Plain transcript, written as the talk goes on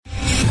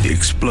The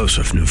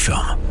explosive new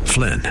film,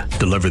 Flynn,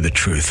 deliver the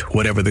truth,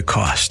 whatever the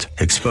cost,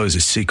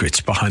 exposes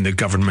secrets behind the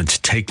government's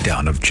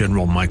takedown of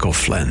General Michael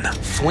Flynn.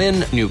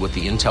 Flynn knew what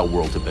the intel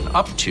world had been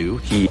up to.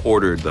 He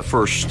ordered the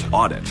first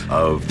audit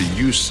of the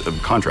use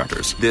of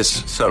contractors.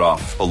 This set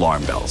off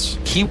alarm bells.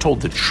 He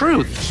told the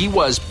truth. He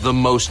was the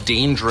most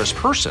dangerous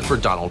person for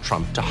Donald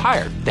Trump to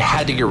hire. They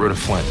had to get rid of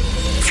Flynn.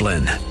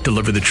 Flynn,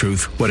 deliver the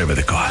truth, whatever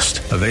the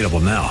cost. Available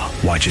now.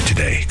 Watch it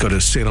today. Go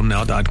to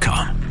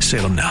salemnow.com.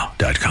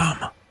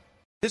 salemnow.com.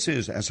 This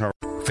is SR.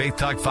 Faith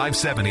Talk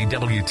 570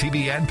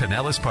 WTBN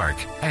Pinellas Park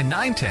and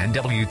 910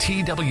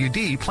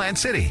 WTWD Plant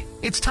City.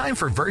 It's time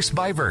for Verse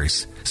by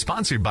Verse,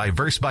 sponsored by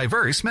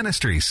Verse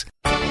Ministries.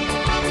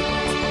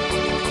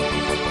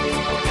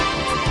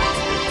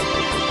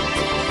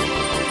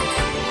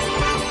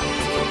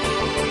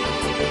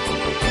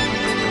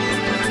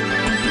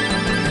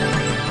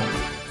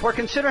 Or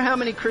consider how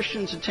many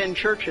Christians attend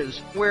churches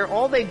where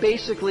all they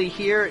basically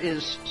hear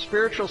is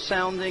spiritual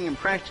sounding and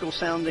practical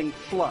sounding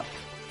fluff.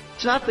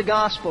 It's not the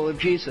gospel of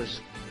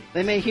Jesus.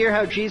 They may hear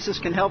how Jesus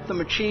can help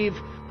them achieve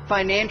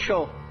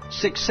financial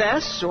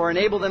success or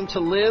enable them to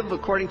live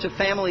according to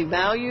family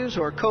values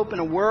or cope in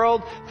a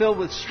world filled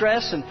with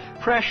stress and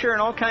pressure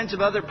and all kinds of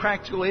other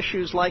practical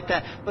issues like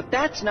that. But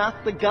that's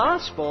not the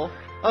gospel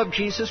of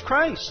Jesus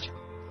Christ.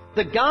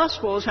 The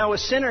gospel is how a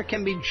sinner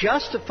can be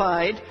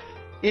justified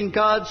in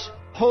God's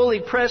holy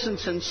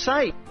presence and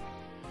sight.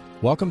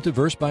 Welcome to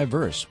Verse by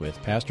Verse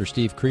with Pastor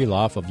Steve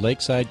Kreloff of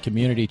Lakeside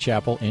Community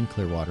Chapel in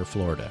Clearwater,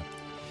 Florida.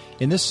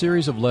 In this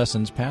series of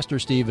lessons, Pastor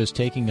Steve is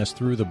taking us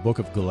through the book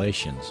of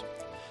Galatians.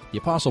 The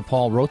Apostle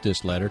Paul wrote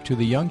this letter to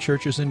the young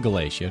churches in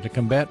Galatia to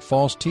combat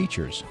false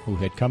teachers who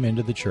had come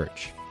into the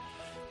church.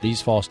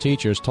 These false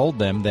teachers told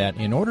them that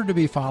in order to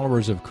be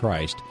followers of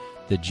Christ,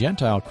 the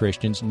Gentile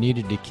Christians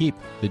needed to keep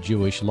the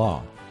Jewish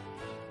law.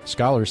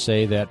 Scholars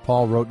say that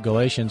Paul wrote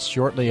Galatians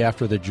shortly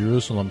after the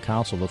Jerusalem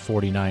Council of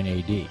 49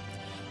 A.D.,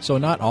 so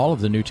not all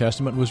of the New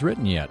Testament was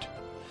written yet.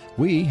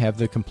 We have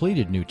the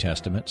completed New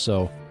Testament,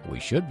 so we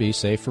should be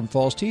safe from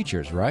false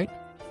teachers, right?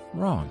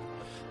 Wrong.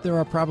 There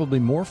are probably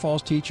more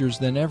false teachers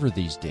than ever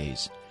these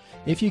days.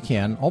 If you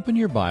can, open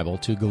your Bible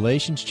to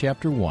Galatians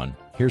chapter 1.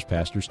 Here's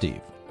Pastor Steve.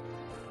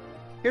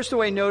 Here's the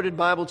way noted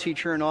Bible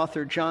teacher and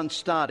author John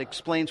Stott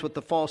explains what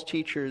the false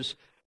teachers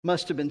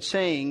must have been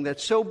saying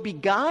that so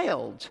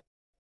beguiled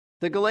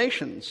the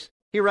Galatians.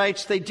 He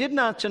writes, "They did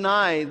not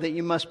deny that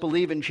you must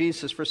believe in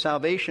Jesus for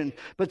salvation,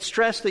 but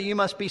stressed that you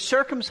must be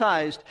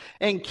circumcised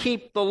and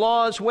keep the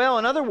law as well.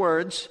 In other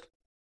words,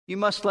 you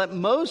must let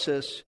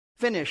Moses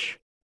finish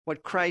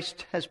what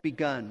Christ has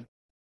begun.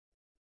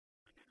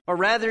 Or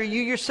rather,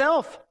 you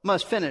yourself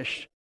must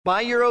finish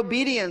by your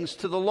obedience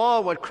to the law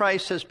what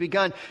Christ has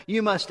begun.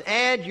 You must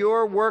add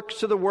your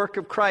works to the work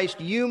of Christ.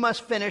 You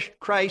must finish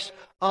Christ's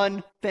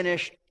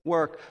unfinished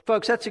work."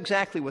 Folks, that's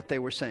exactly what they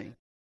were saying.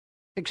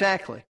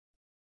 Exactly.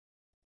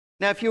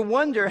 Now, if you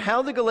wonder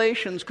how the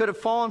Galatians could have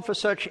fallen for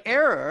such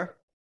error,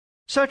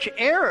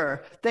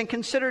 then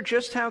consider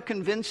just how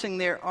convincing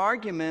their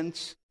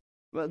arguments,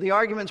 the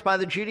arguments by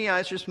the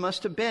Judaizers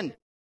must have been.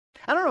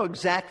 I don't know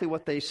exactly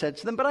what they said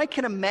to them, but I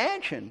can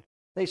imagine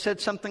they said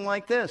something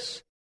like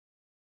this.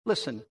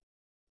 Listen,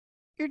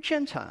 you're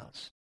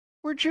Gentiles.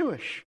 We're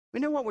Jewish. We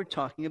know what we're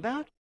talking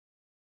about.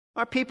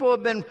 Our people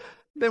have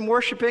been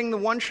worshiping the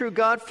one true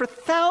God for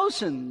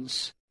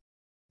thousands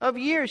of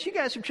years. You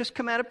guys have just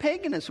come out of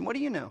paganism. What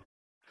do you know?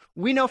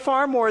 We know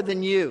far more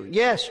than you.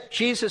 Yes,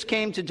 Jesus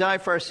came to die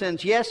for our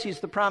sins. Yes, he's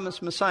the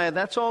promised Messiah.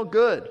 That's all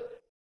good.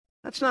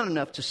 That's not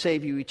enough to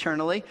save you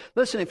eternally.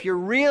 Listen, if you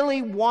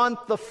really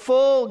want the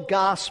full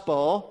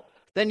gospel,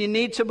 then you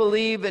need to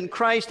believe in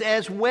Christ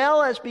as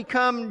well as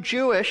become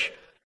Jewish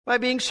by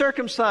being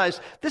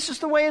circumcised. This is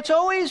the way it's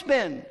always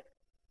been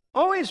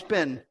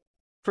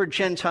for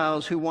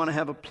Gentiles who want to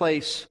have a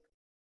place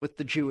with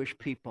the Jewish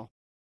people.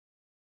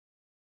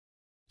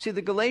 See,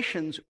 the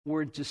Galatians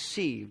were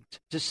deceived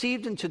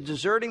into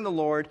deserting the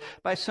Lord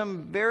by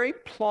some very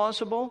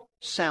plausible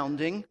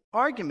sounding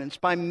arguments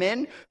by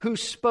men who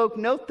spoke,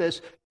 note this,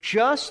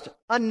 just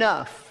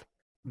enough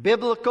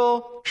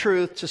biblical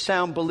truth to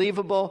sound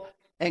believable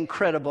and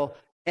credible.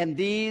 And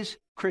these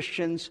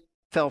Christians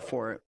fell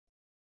for it.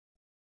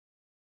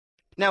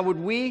 Now, would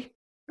we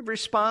have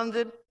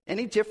responded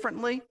any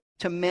differently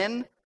to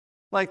men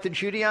like the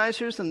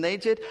Judaizers than they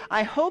did?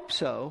 I hope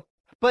so.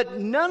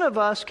 But none of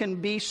us can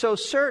be so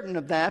certain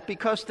of that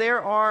because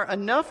there are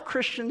enough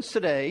Christians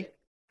today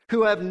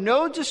who have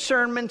no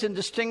discernment in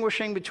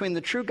distinguishing between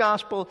the true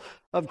gospel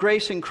of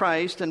grace in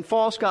Christ and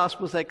false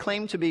gospels that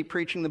claim to be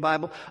preaching the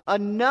Bible.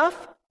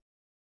 Enough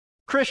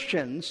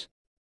Christians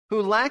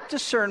who lack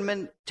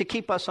discernment to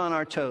keep us on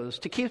our toes,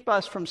 to keep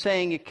us from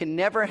saying it can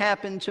never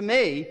happen to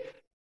me,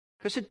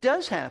 because it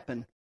does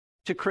happen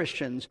to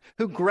Christians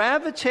who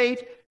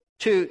gravitate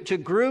to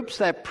groups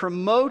that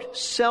promote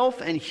self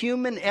and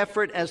human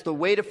effort as the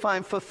way to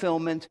find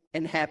fulfillment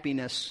and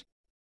happiness.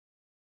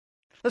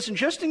 Listen,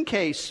 just in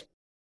case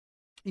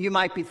you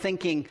might be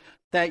thinking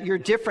that you're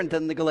different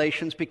than the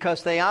Galatians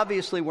because they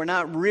obviously were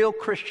not real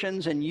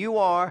Christians and you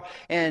are,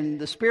 and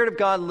the Spirit of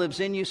God lives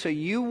in you, so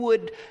you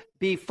would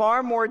be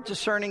far more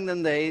discerning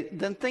than they,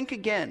 then think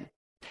again.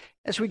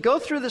 As we go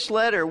through this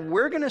letter,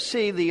 we're going to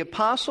see the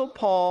Apostle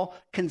Paul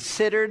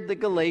considered the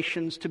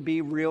Galatians to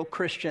be real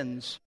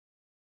Christians.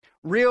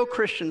 Real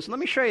Christians. Let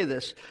me show you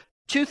this.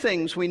 Two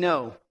things we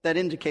know that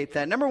indicate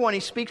that. Number one, he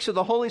speaks of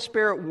the Holy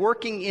Spirit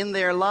working in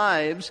their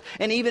lives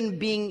and even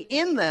being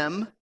in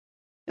them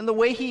in the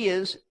way he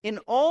is in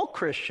all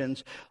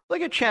Christians.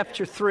 Look at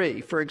chapter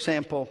 3, for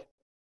example,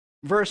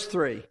 verse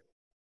 3.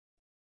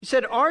 He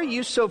said, "Are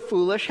you so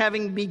foolish,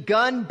 having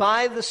begun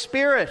by the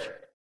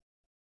Spirit?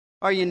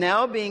 Are you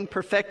now being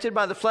perfected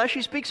by the flesh?"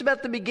 He speaks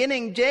about the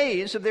beginning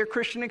days of their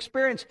Christian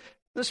experience.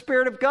 The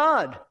Spirit of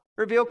God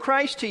revealed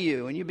Christ to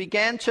you, and you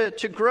began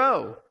to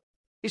grow.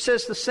 He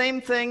says the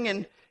same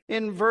thing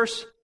in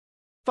verse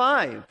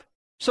 5.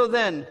 "So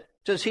then,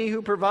 does he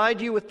who provide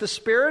you with the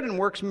Spirit and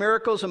works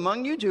miracles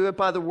among you do it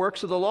by the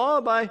works of the law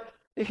or by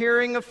the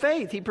hearing of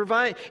faith?"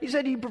 He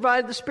said he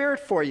provided the Spirit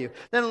for you.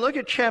 Then look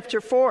at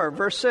chapter 4,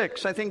 verse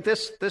 6. I think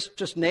this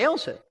just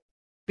nails it.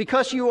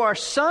 "Because you are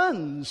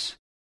sons,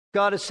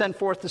 God has sent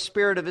forth the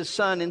Spirit of his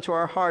Son into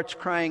our hearts,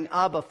 crying,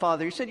 'Abba,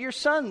 Father.'" He said, you're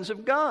sons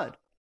of God.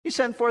 He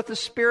sent forth the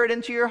Spirit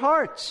into your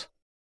hearts.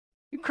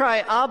 You cry,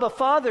 "Abba,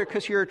 Father,"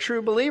 because you're a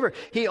true believer.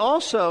 He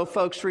also,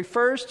 folks,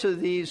 refers to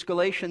these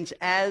Galatians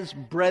as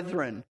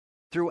brethren.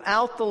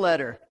 Throughout the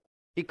letter,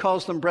 he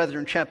calls them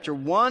brethren. Chapter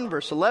 1,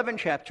 verse 11,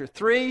 chapter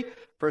 3,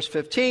 verse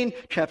 15,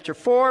 chapter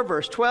 4,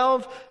 verse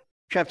 12,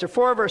 chapter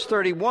 4, verse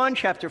 31,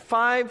 chapter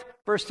 5,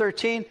 verse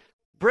 13.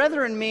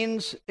 Brethren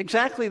means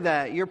exactly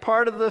that. You're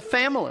part of the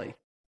family.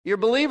 You're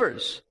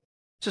believers.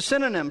 It's a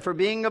synonym for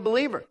being a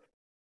believer.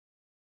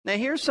 Now,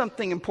 here's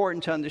something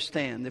important to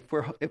understand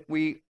if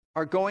we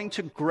are going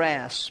to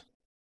grasp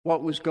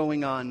what was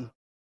going on,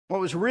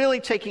 what was really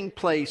taking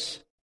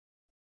place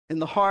in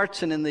the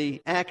hearts and in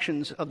the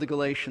actions of the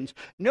Galatians.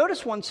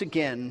 Notice once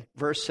again,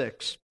 verse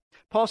 6.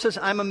 Paul says,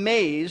 "I'm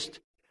amazed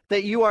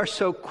that you are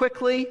so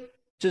quickly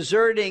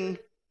deserting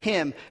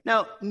him."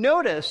 Now,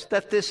 notice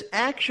that this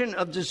action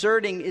of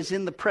deserting is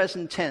in the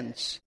present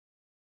tense.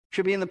 It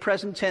should be in the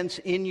present tense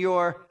in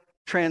your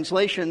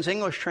translations,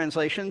 English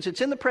translations.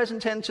 It's in the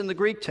present tense in the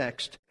Greek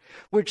text,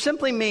 which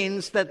simply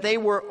means that they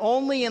were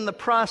only in the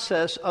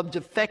process of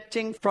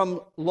defecting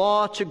from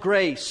law to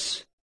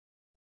grace.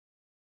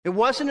 It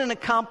wasn't an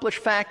accomplished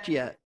fact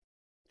yet.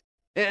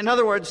 In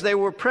other words, they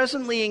were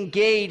presently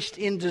engaged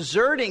in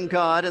deserting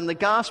God and the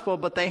gospel,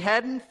 but they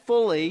hadn't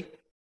fully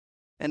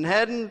and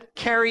hadn't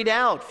carried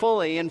out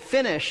fully and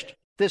finished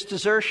this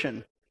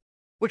desertion,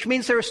 which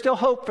means there is still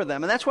hope for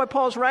them. And that's why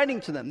Paul's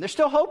writing to them. There's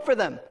still hope for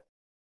them.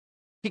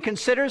 He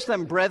considers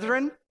them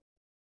brethren,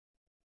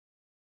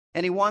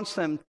 and he wants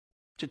them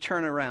to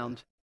turn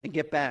around and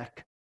get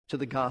back to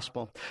the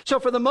gospel. So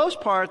for the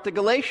most part, the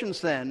Galatians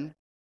then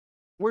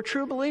were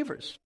true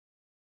believers.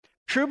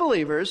 True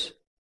believers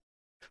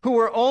who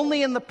were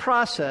only in the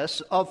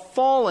process of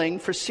falling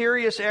for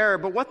serious error.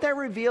 But what that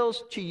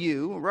reveals to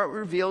you, what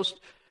reveals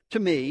to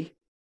me,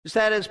 is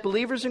that as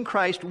believers in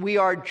Christ, we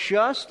are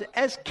just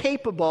as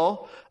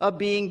capable of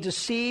being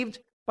deceived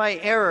by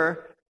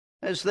error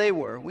as they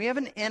were. We have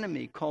an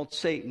enemy called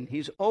Satan.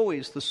 He's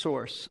always the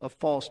source of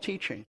false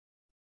teaching.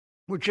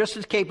 We're just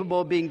as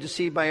capable of being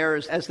deceived by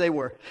errors as they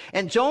were.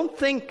 And don't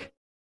think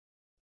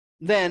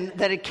then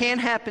that it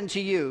can't happen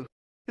to you.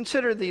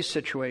 Consider these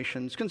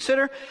situations.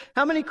 Consider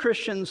how many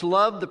Christians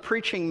love the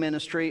preaching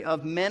ministry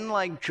of men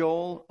like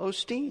Joel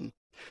Osteen,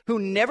 who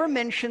never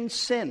mentioned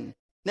sin,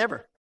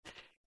 never,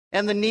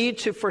 and the need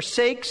to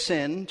forsake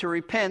sin, to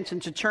repent,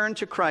 and to turn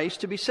to Christ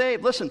to be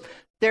saved. Listen,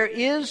 there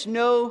is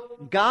no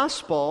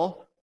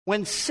gospel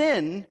when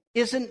sin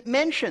isn't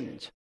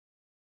mentioned,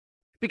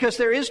 because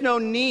there is no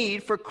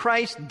need for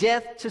Christ's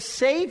death to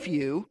save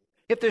you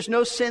if there's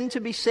no sin to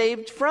be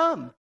saved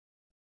from.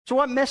 So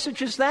what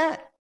message is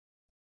that?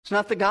 It's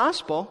not the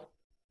gospel.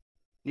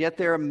 Yet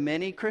there are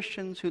many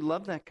Christians who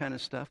love that kind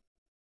of stuff.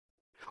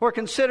 Or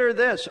consider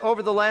this.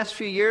 Over the last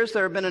few years,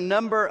 there have been a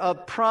number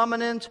of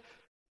prominent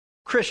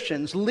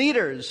Christians,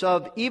 leaders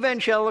of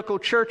evangelical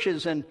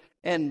churches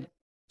and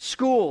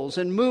schools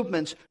and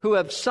movements who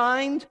have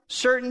signed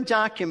certain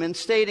documents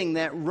stating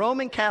that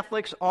Roman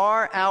Catholics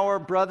are our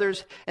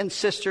brothers and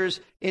sisters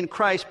in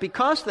Christ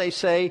because they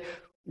say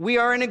we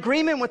are in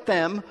agreement with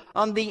them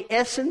on the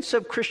essence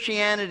of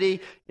Christianity,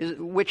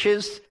 which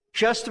is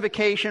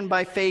justification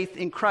by faith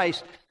in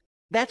Christ.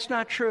 That's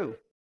not true.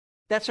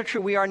 That's not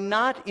true. We are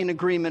not in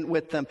agreement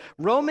with them.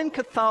 Roman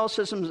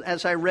Catholicism,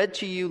 as I read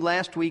to you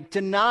last week,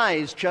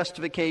 denies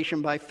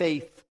justification by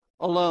faith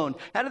alone.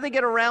 How do they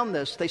get around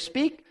this? They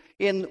speak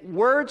in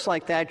words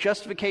like that,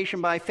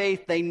 justification by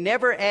faith. They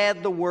never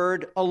add the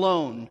word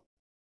alone,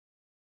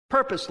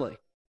 purposely.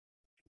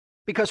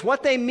 Because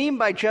what they mean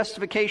by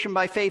justification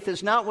by faith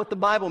is not what the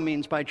Bible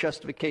means by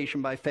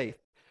justification by faith.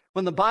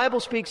 When the Bible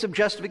speaks of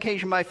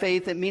justification by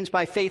faith, it means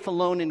by faith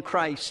alone in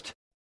Christ.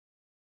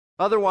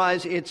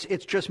 Otherwise,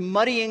 it's just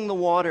muddying the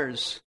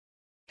waters.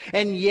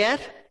 And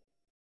yet,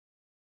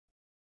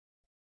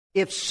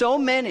 if so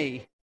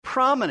many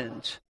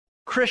prominent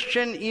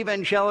Christian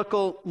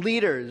evangelical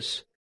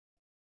leaders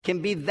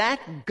can be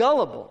that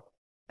gullible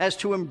as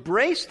to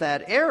embrace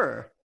that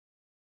error,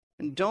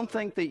 and don't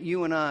think that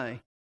you and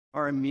I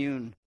are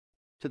immune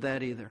to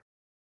that either.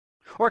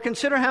 Or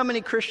consider how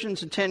many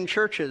Christians attend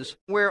churches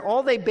where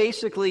all they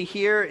basically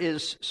hear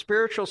is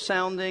spiritual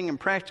sounding and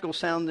practical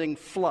sounding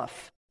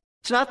fluff.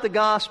 It's not the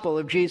gospel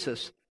of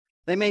Jesus.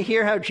 They may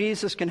hear how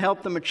Jesus can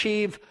help them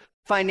achieve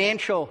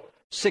financial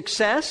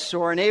success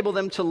or enable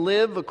them to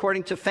live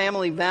according to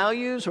family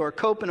values or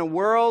cope in a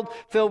world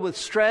filled with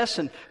stress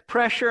and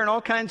pressure and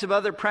all kinds of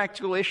other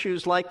practical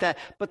issues like that.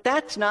 But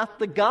that's not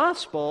the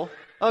gospel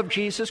of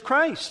Jesus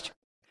Christ.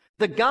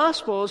 The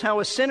gospel is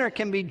how a sinner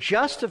can be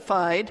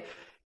justified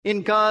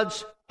in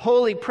God's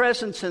holy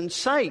presence and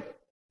sight.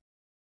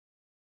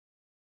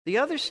 The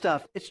other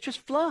stuff, it's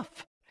just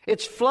fluff.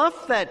 It's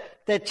fluff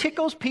that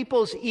tickles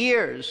people's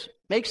ears,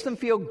 makes them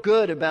feel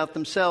good about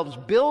themselves,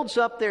 builds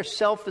up their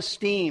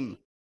self-esteem.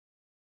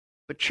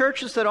 But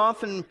churches that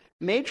often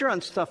major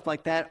on stuff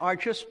like that are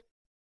just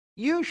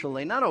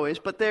usually, not always,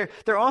 but they're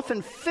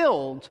often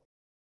filled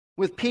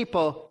with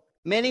people,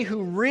 many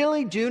who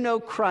really do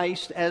know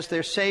Christ as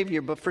their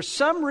Savior, but for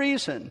some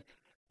reason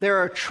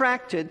they're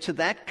attracted to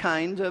that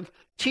kind of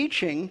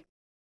teaching,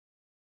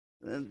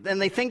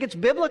 and they think it's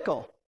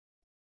biblical.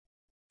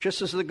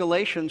 Just as the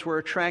Galatians were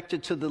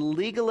attracted to the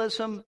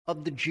legalism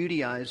of the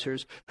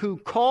Judaizers, who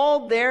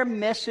called their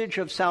message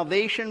of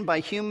salvation by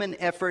human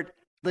effort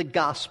the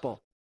gospel.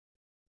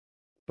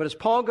 But as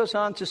Paul goes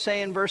on to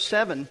say in verse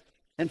 7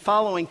 and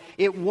following,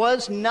 it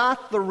was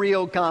not the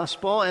real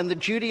gospel, and the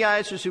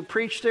Judaizers who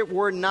preached it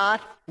were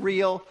not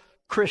real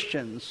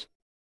Christians.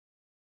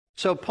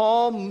 So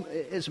Paul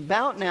is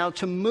about now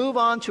to move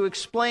on to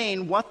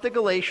explain what the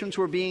Galatians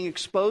were being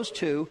exposed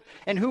to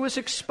and who was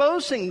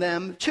exposing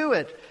them to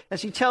it,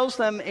 as he tells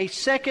them a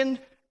second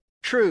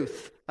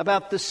truth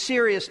about the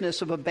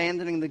seriousness of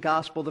abandoning the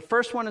gospel. The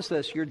first one is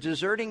this: you're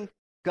deserting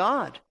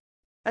God.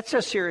 That's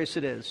how serious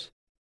it is.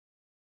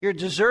 You're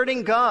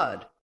deserting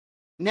God.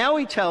 Now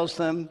he tells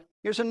them,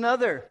 here's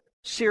another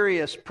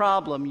serious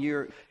problem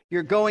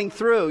you're going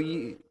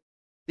through.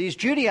 These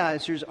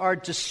Judaizers are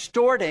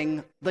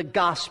distorting the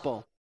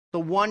gospel, the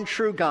one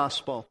true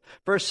gospel.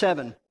 Verse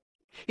 7,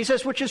 he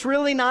says, which is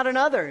really not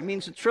another. It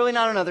means it's really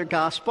not another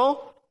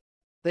gospel.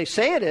 They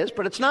say it is,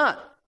 but it's not.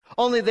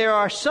 Only there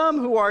are some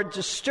who are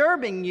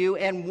disturbing you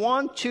and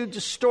want to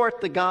distort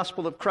the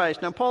gospel of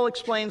Christ. Now, Paul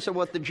explains that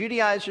what the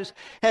Judaizers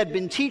had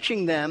been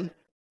teaching them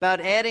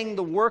about adding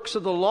the works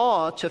of the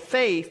law to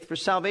faith for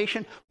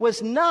salvation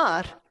was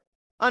not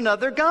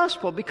another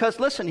gospel. Because,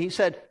 listen, he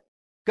said,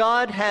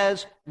 God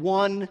has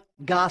one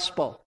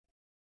gospel.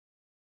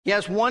 He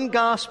has one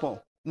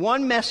gospel,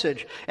 one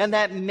message, and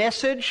that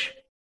message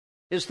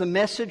is the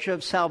message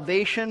of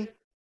salvation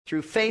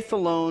through faith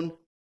alone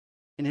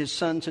in his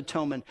Son's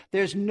atonement.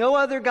 There's no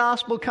other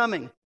gospel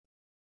coming.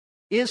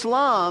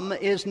 Islam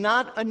is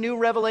not a new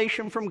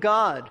revelation from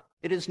God.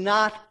 It is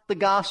not the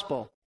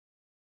gospel.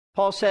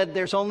 Paul said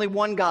there's only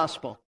one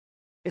gospel.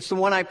 It's the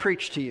one I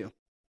preach to you.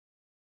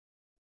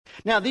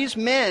 Now, these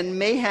men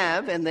may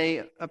have, and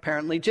they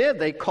apparently did,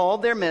 they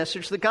called their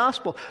message the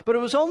gospel, but it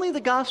was only the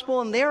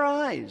gospel in their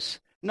eyes,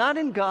 not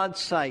in God's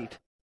sight.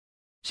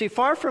 See,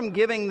 far from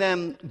giving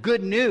them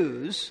good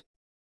news,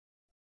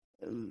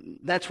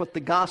 that's what the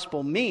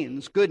gospel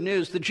means, good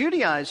news, the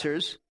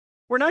Judaizers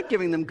were not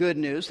giving them good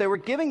news. They were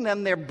giving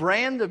them their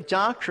brand of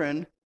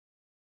doctrine,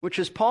 which,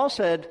 as Paul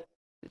said,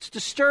 it's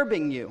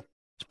disturbing you,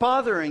 it's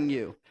bothering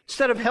you.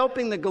 Instead of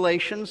helping the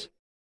Galatians,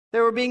 they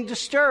were being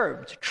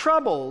disturbed,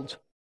 troubled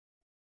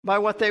by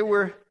what they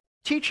were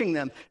teaching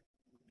them.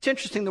 It's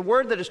interesting, the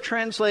word that is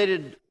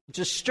translated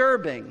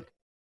disturbing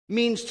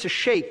means to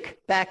shake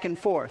back and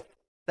forth.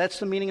 That's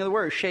the meaning of the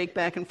word, shake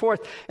back and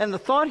forth. And the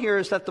thought here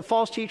is that the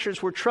false teachers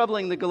were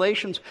troubling the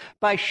Galatians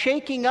by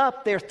shaking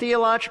up their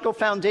theological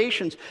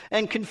foundations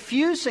and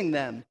confusing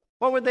them.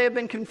 What would they have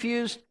been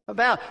confused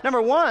about?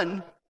 Number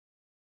one,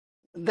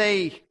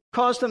 they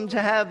caused them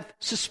to have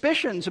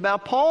suspicions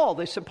about Paul.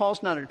 They said,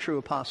 Paul's not a true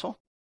apostle.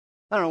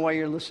 I don't know why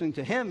you're listening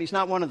to him. He's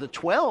not one of the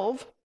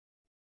 12.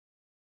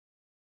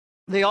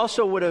 They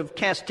also would have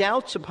cast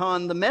doubts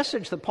upon the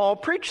message that Paul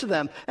preached to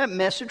them. That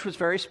message was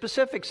very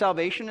specific.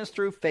 Salvation is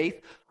through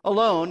faith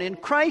alone, in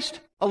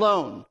Christ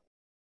alone.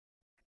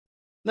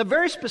 The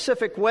very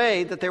specific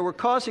way that they were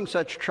causing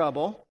such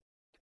trouble,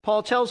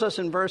 Paul tells us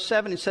in verse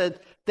 7, he said,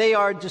 they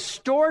are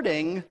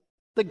distorting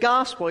the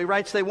gospel. He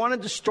writes, they want to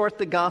distort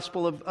the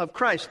gospel of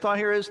Christ. The thought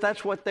here is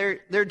that's what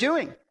they're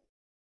doing.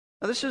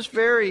 Now, this is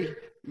very,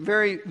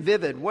 very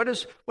vivid. What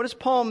does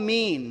Paul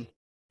mean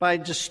by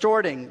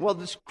distorting? Well,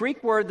 this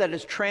Greek word that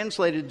is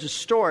translated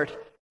distort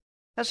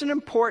has an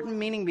important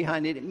meaning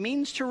behind it. It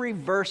means to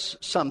reverse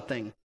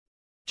something,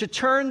 to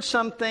turn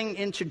something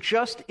into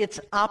just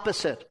its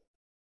opposite.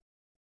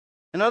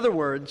 In other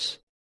words,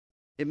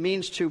 it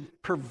means to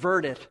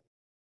pervert it,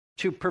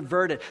 to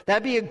pervert it.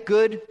 That'd be a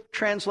good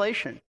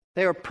translation.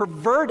 They are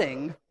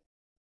perverting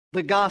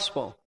the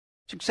gospel.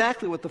 It's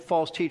exactly what the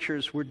false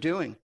teachers were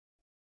doing.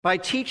 by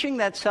teaching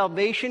that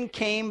salvation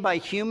came by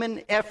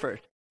human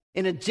effort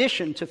in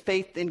addition to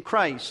faith in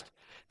Christ.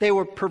 They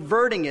were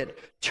perverting it,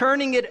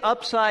 turning it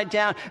upside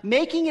down,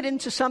 making it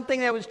into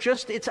something that was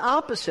just its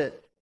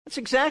opposite. That's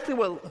exactly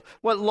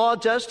what law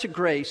does to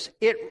grace.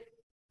 It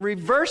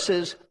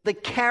reverses the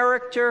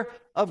character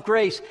of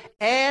grace.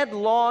 Add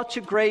law to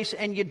grace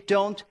and you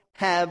don't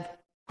have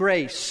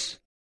grace.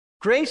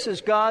 Grace is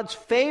God's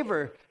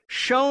favor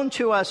shown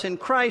to us in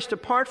Christ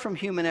apart from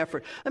human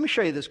effort. Let me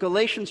show you this.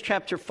 Galatians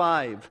chapter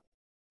 5,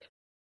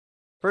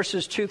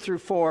 verses 2 through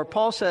 4.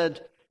 Paul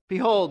said,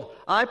 "Behold,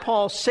 I,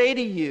 Paul, say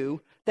to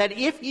you that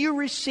if you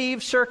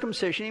receive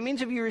circumcision," he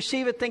means if you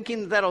receive it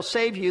thinking that'll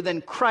save you,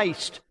 then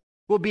Christ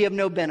will be of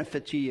no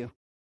benefit to you.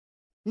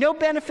 No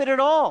benefit at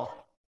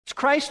all. It's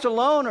Christ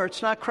alone or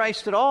it's not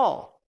Christ at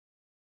all.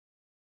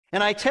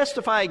 And I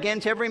testify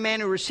again to every man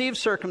who receives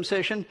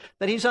circumcision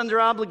that he's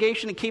under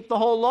obligation to keep the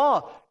whole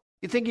law.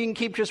 You think you can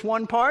keep just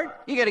one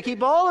part? You got to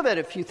keep all of it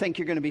if you think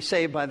you're going to be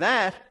saved by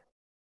that.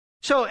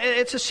 So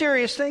it's a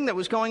serious thing that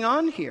was going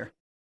on here.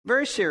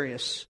 Very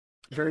serious.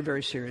 Very,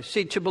 very serious.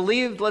 See, to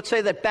believe, let's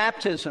say, that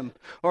baptism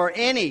or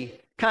any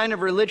kind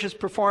of religious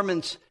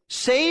performance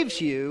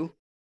saves you,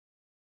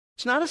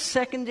 it's not a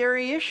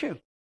secondary issue.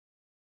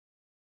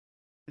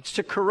 It's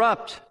to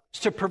corrupt,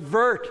 it's to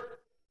pervert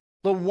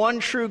the one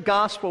true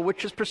gospel,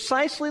 which is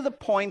precisely the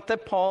point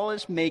that Paul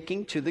is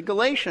making to the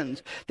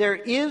Galatians. There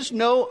is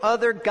no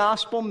other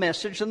gospel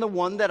message than the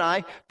one that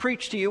I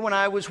preached to you when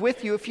I was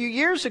with you a few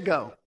years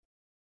ago.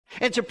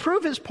 And to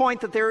prove his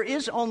point that there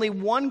is only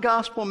one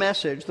gospel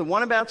message, the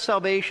one about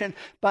salvation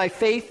by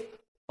faith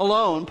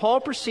alone, Paul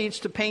proceeds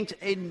to paint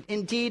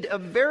indeed a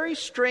very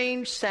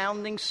strange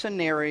sounding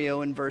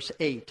scenario in verse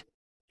 8.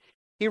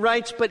 He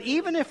writes, "But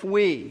even if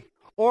we,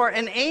 or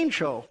an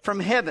angel from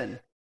heaven,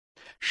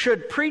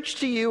 should preach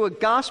to you a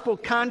gospel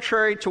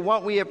contrary to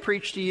what we have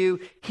preached to you,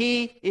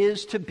 he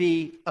is to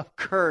be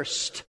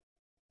accursed."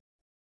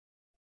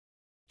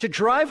 To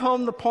drive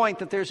home the point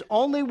that there's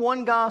only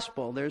one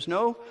gospel, there's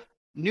no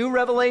new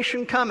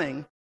revelation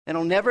coming,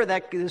 and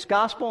this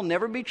gospel will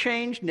never be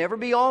changed, never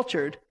be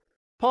altered,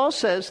 Paul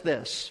says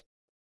this.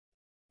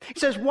 He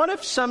says, "What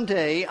if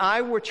someday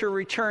I were to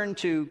return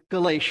to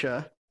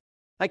Galatia?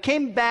 I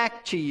came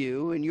back to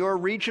you in your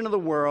region of the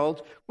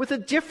world with a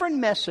different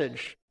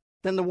message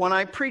than the one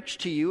I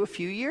preached to you a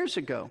few years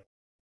ago."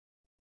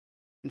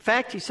 In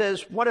fact, he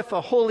says, "What if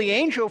a holy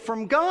angel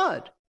from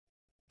God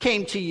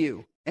came to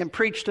you and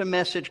preached a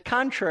message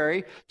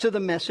contrary to the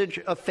message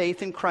of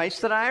faith in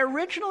Christ that I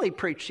originally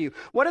preached to you?"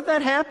 What if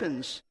that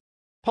happens?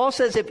 Paul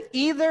says if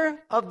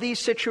either of these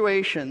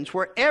situations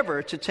were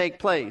ever to take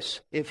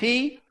place, if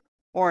he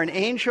or an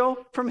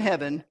angel from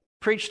heaven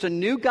preached a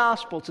new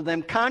gospel to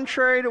them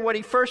contrary to what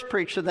he first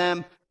preached to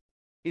them,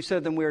 he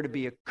said then we're to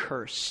be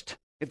accursed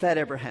if that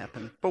ever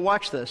happened. But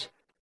watch this.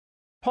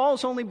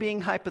 Paul's only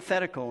being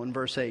hypothetical in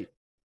verse 8.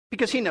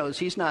 Because he knows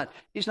he's not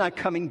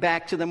coming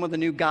back to them with a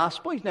new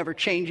gospel. He's never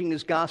changing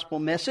his gospel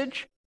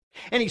message.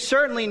 And he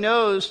certainly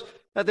knows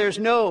that there's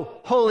no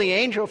holy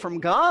angel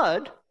from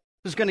God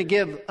who's going to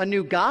give a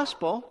new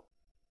gospel.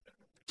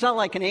 It's not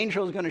like an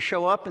angel is going to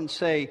show up and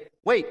say,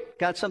 "Wait,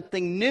 got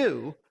something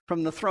new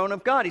from the throne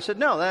of God." He said,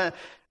 no,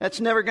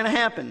 that's never going to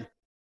happen.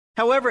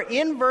 However,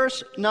 in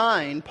verse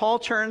 9, Paul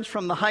turns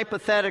from the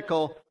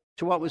hypothetical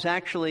to what was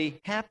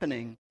actually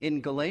happening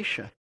in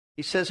Galatia.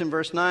 He says in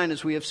verse 9,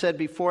 "As we have said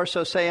before,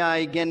 so say I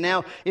again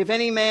now, if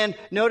any man,"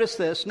 notice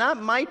this,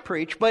 not might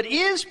preach, but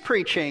is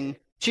preaching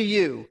to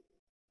you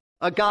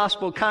a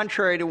gospel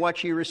contrary to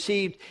what you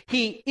received,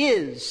 he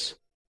is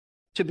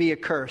to be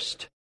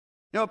accursed.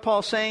 You know what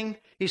Paul's saying?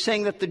 He's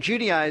saying that the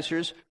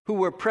Judaizers who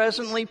were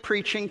presently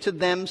preaching to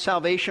them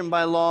salvation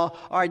by law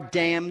are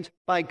damned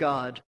by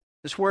God.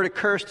 This word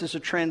accursed is a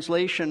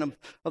translation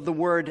of the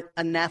word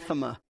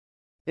anathema.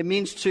 It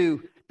means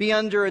to be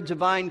under a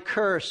divine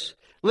curse.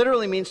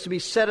 Literally means to be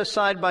set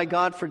aside by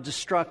God for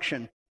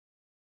destruction.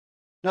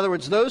 In other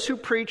words, those who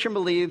preach and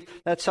believe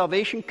that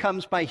salvation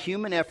comes by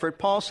human effort,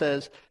 Paul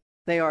says,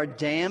 they are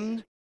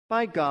damned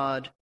by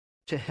God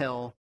to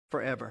hell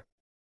forever.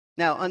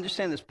 Now,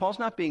 understand this. Paul's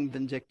not being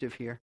vindictive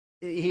here.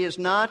 He is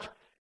not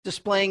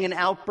displaying an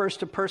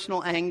outburst of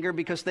personal anger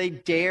because they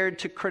dared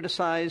to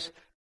criticize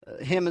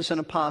him as an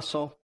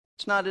apostle.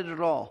 It's not it at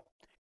all.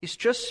 He's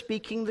just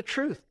speaking the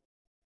truth.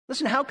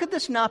 Listen, how could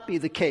this not be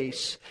the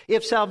case?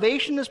 If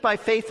salvation is by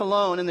faith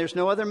alone and there's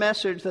no other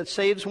message that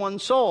saves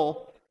one's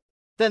soul,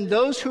 then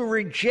those who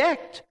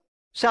reject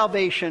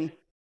salvation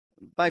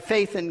by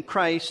faith in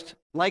Christ,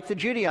 like the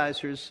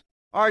Judaizers,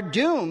 are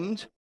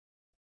doomed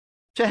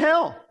to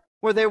hell,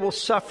 where they will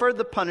suffer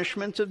the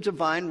punishment of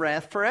divine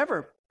wrath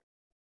forever.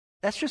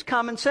 That's just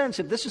common sense.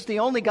 If this is the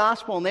only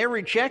gospel and they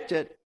reject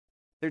it,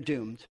 they're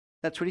doomed.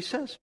 That's what he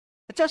says.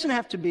 It doesn't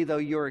have to be, though,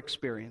 your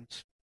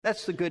experience.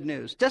 That's the good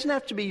news. It doesn't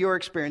have to be your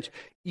experience.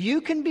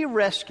 You can be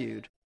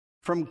rescued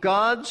from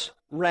God's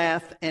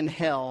wrath and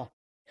hell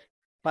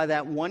by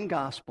that one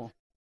gospel.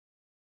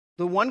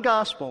 The one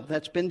gospel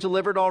that's been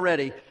delivered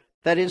already,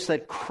 that is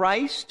that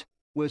Christ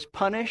was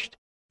punished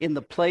in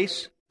the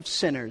place of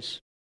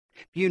sinners.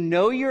 If you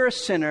know you're a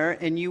sinner,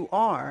 and you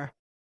are,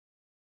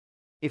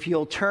 if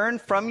you'll turn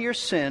from your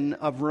sin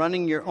of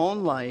running your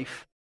own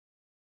life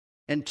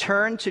and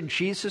turn to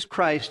Jesus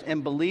Christ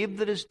and believe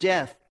that his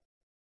death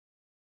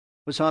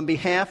was on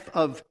behalf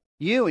of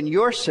you and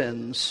your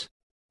sins,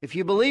 if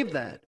you believe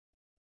that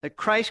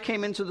Christ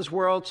came into this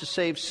world to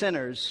save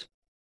sinners,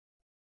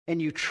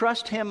 and you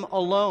trust him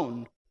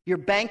alone, you're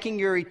banking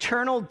your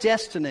eternal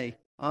destiny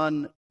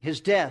on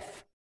his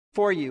death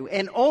for you,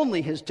 and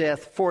only his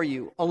death for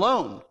you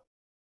alone,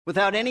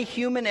 without any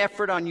human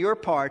effort on your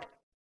part,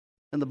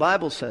 and the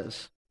Bible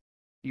says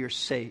you're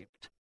saved,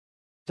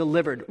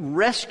 delivered,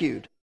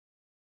 rescued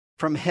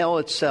from hell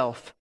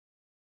itself.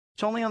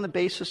 It's only on the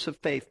basis of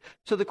faith.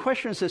 So the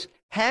question is this: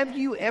 have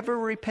you ever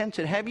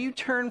repented? Have you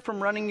turned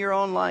from running your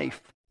own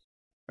life,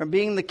 or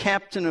being the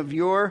captain of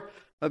your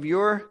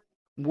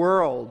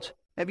world?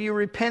 Have you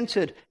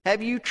repented?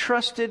 Have you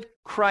trusted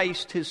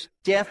Christ, his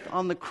death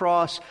on the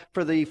cross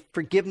for the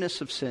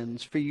forgiveness of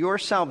sins, for your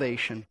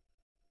salvation?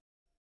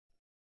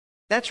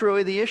 That's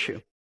really the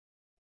issue.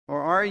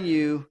 Or are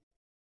you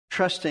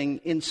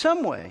trusting in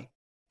some way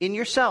in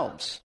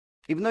yourselves?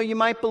 Even though you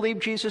might believe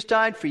Jesus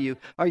died for you,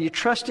 are you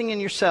trusting in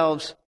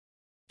yourselves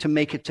to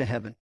make it to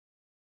heaven?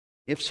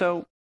 If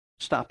so,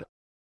 stop it.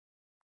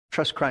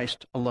 Trust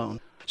Christ alone.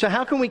 So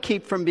how can we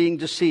keep from being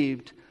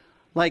deceived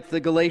like the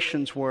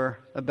Galatians were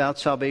about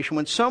salvation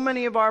when so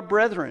many of our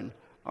brethren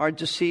are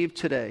deceived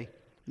today?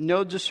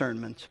 No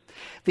discernment.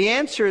 The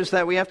answer is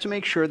that we have to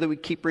make sure that we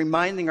keep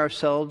reminding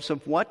ourselves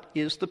of what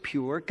is the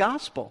pure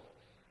gospel.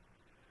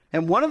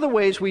 And one of the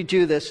ways we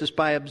do this is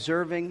by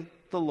observing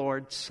the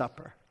Lord's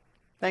Supper.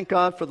 Thank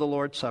God for the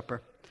Lord's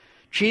Supper.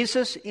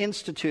 Jesus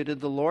instituted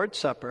the Lord's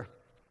Supper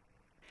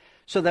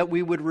so that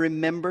we would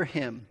remember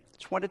him.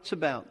 That's what it's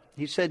about.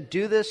 He said,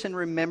 "Do this in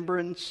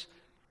remembrance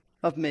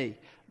of me."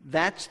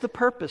 That's the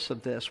purpose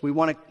of this. We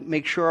want to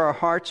make sure our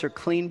hearts are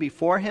clean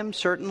before him,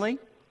 certainly.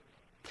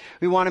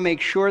 We want to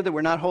make sure that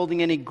we're not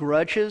holding any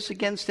grudges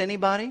against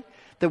anybody,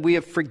 that we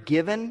have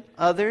forgiven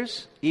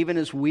others, even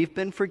as we've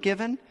been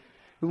forgiven.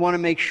 We want to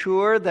make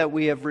sure that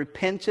we have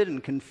repented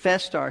and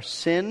confessed our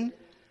sin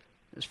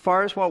as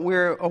far as what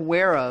we're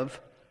aware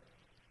of.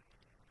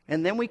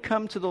 And then we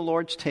come to the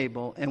Lord's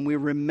table and we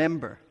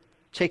remember,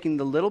 taking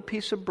the little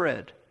piece of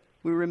bread,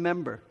 we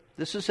remember.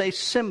 This is a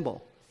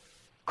symbol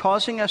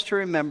causing us to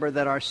remember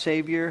that our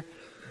Savior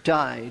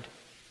died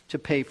to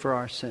pay for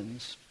our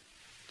sins.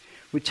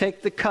 We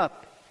take the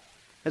cup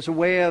as a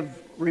way of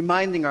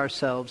reminding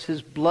ourselves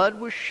his blood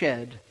was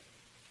shed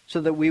so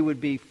that we would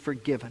be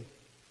forgiven.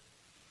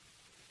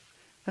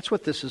 That's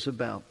what this is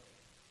about.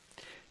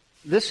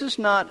 This is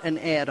not an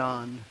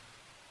add-on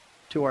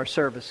to our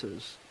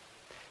services.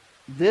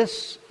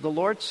 This, the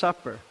Lord's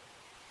Supper,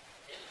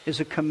 is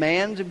a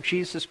command of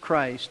Jesus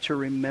Christ to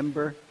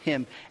remember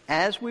him.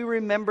 As we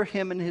remember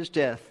him and his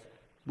death,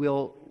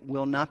 we'll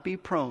not be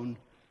prone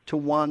to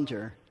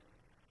wander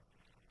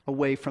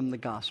away from the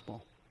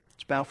gospel.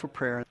 Let's bow for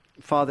prayer.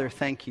 Father,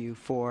 thank you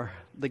for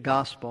the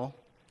gospel.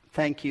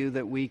 Thank you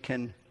that we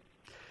can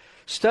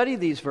study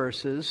these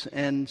verses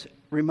and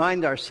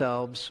remind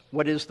ourselves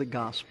what is the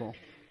gospel.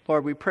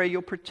 Lord, we pray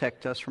you'll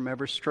protect us from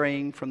ever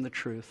straying from the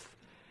truth.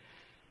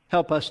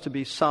 Help us to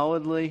be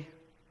solidly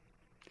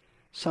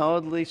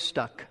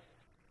stuck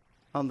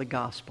on the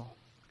gospel.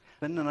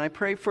 And I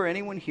pray for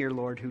anyone here,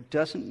 Lord, who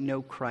doesn't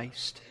know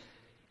Christ.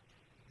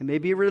 They may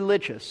be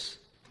religious.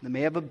 They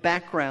may have a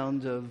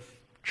background of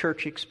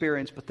church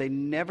experience, but they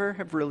never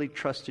have really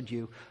trusted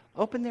you.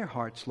 Open their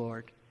hearts,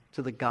 Lord,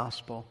 to the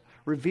gospel.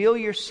 Reveal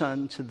your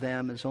Son to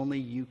them as only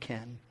you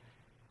can.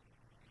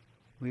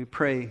 We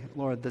pray,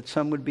 Lord, that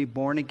some would be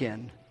born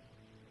again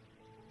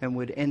and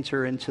would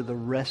enter into the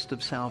rest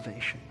of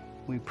salvation.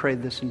 We pray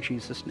this in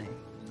Jesus' name.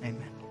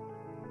 Amen.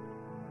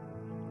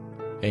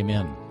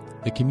 Amen.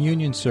 The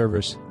communion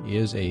service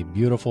is a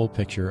beautiful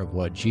picture of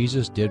what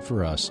Jesus did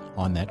for us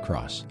on that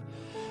cross.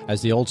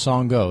 As the old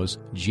song goes,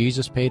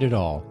 Jesus paid it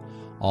all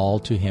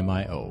to him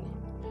I owe.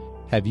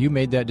 Have you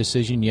made that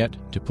decision yet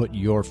to put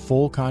your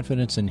full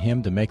confidence in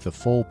him to make the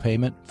full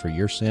payment for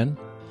your sin?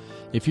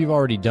 If you've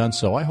already done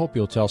so, I hope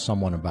you'll tell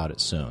someone about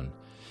it soon.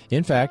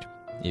 In fact,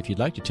 if you'd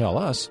like to tell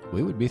us,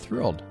 we would be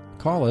thrilled.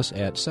 Call us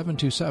at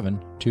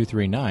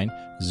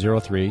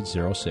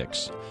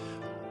 727-239-0306.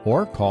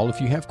 Or call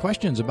if you have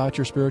questions about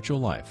your spiritual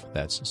life.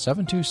 That's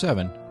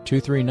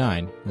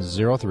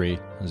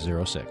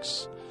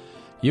 727-239-0306.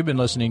 You've been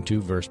listening to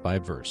Verse by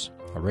Verse,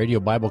 a radio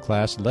Bible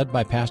class led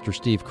by Pastor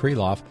Steve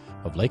Kreloff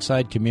of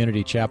Lakeside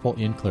Community Chapel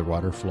in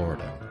Clearwater,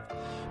 Florida.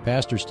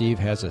 Pastor Steve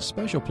has a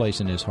special place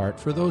in his heart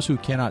for those who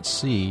cannot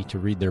see to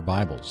read their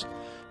Bibles.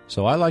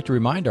 So I like to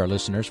remind our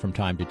listeners from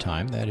time to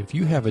time that if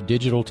you have a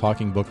digital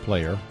talking book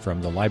player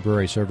from the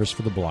Library Service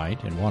for the Blind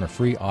and want a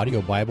free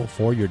audio Bible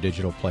for your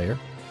digital player,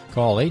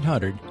 call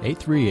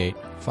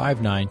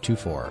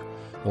 800-838-5924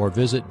 or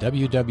visit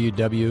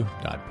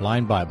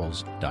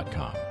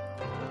www.blindbibles.com.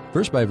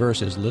 Verse by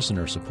Verse is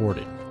listener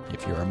supported.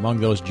 If you're among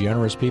those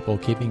generous people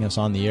keeping us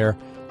on the air,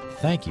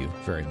 thank you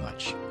very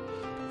much.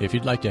 If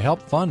you'd like to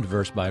help fund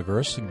Verse by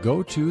Verse,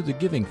 go to the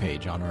giving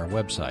page on our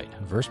website,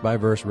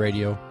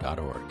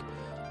 versebyverseradio.org.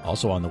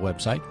 Also on the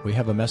website, we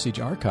have a message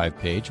archive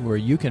page where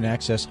you can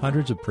access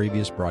hundreds of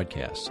previous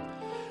broadcasts.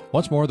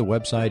 Once more, the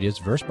website is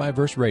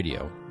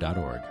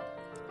versebyverseradio.org.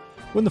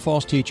 When the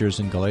false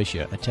teachers in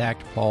Galatia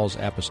attacked Paul's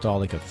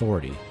apostolic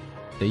authority,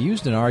 they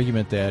used an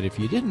argument that if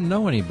you didn't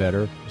know any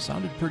better, it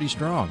sounded pretty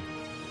strong.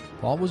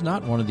 Paul was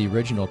not one of the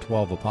original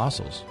 12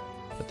 apostles,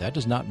 but that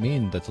does not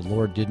mean that the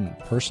Lord didn't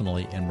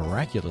personally and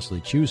miraculously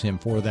choose him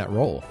for that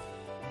role.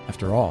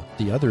 After all,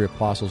 the other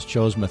apostles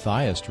chose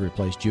Matthias to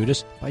replace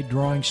Judas by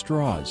drawing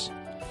straws.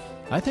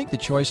 I think the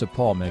choice of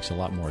Paul makes a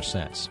lot more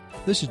sense.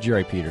 This is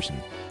Jerry Peterson.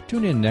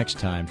 Tune in next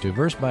time to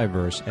Verse by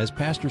Verse as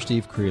Pastor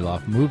Steve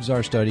Kreloff moves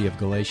our study of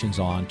Galatians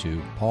on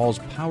to Paul's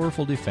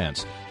powerful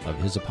defense of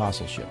his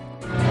apostleship.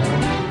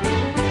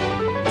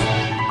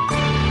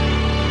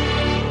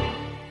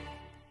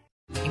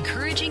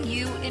 Encouraging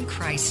you in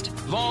Christ.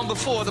 Long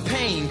before the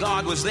pain,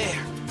 God was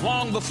there.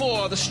 Long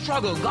before the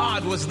struggle,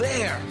 God was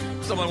there.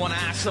 Someone want to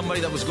ask somebody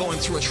that was going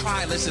through a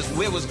trial, that says,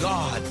 where was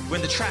God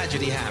when the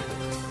tragedy happened?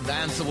 The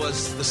answer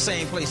was the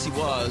same place he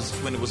was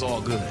when it was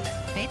all good.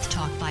 Faith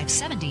Talk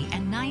 570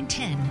 and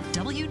 910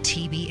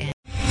 WTBN.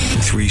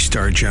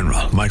 3-star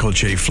General Michael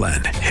J.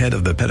 Flynn, head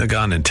of the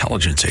Pentagon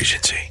Intelligence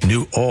Agency,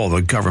 knew all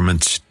the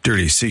government's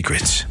dirty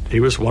secrets. He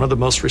was one of the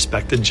most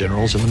respected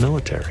generals in the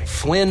military.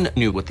 Flynn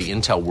knew what the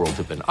intel world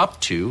had been up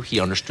to.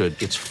 He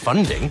understood its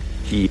funding.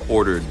 He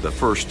ordered the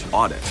first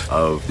audit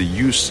of the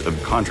use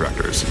of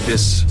contractors.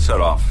 This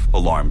set off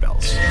alarm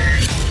bells.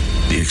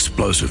 The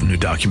explosive new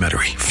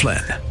documentary,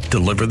 Flynn,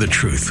 Deliver the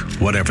Truth,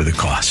 Whatever the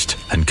Cost,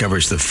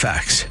 uncovers the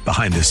facts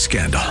behind this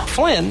scandal.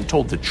 Flynn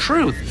told the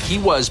truth. He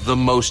was the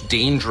most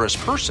dangerous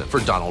person for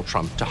Donald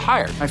Trump to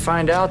hire. I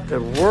find out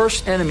the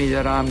worst enemy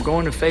that I'm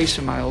going to face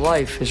in my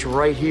life is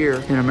right here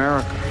in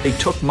America. They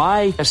took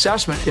my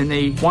assessment and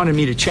they wanted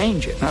me to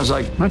change it. And I was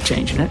like, I'm not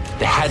changing it.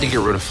 They had to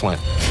get rid of Flynn.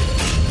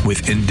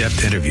 With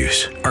in-depth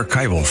interviews,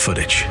 archival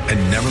footage,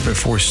 and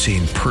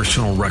never-before-seen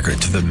personal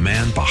records of the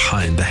man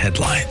behind the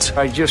headlines.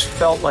 I just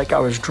felt like I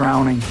was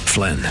drowning.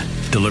 Flynn,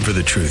 Deliver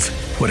the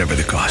Truth, Whatever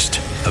the Cost.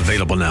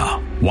 Available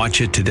now.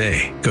 Watch it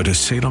today. Go to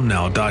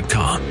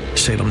salemnow.com.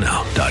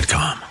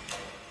 salemnow.com.